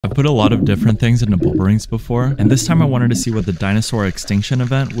I've put a lot of different things into bubble rings before, and this time I wanted to see what the dinosaur extinction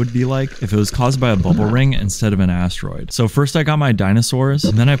event would be like if it was caused by a bubble ring instead of an asteroid. So first I got my dinosaurs,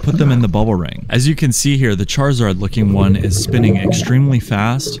 and then I put them in the bubble ring. As you can see here, the Charizard looking one is spinning extremely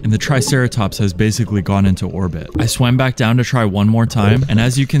fast, and the Triceratops has basically gone into orbit. I swam back down to try one more time, and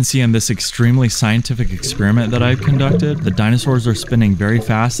as you can see in this extremely scientific experiment that I've conducted, the dinosaurs are spinning very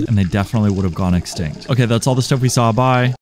fast, and they definitely would have gone extinct. Okay, that's all the stuff we saw. Bye!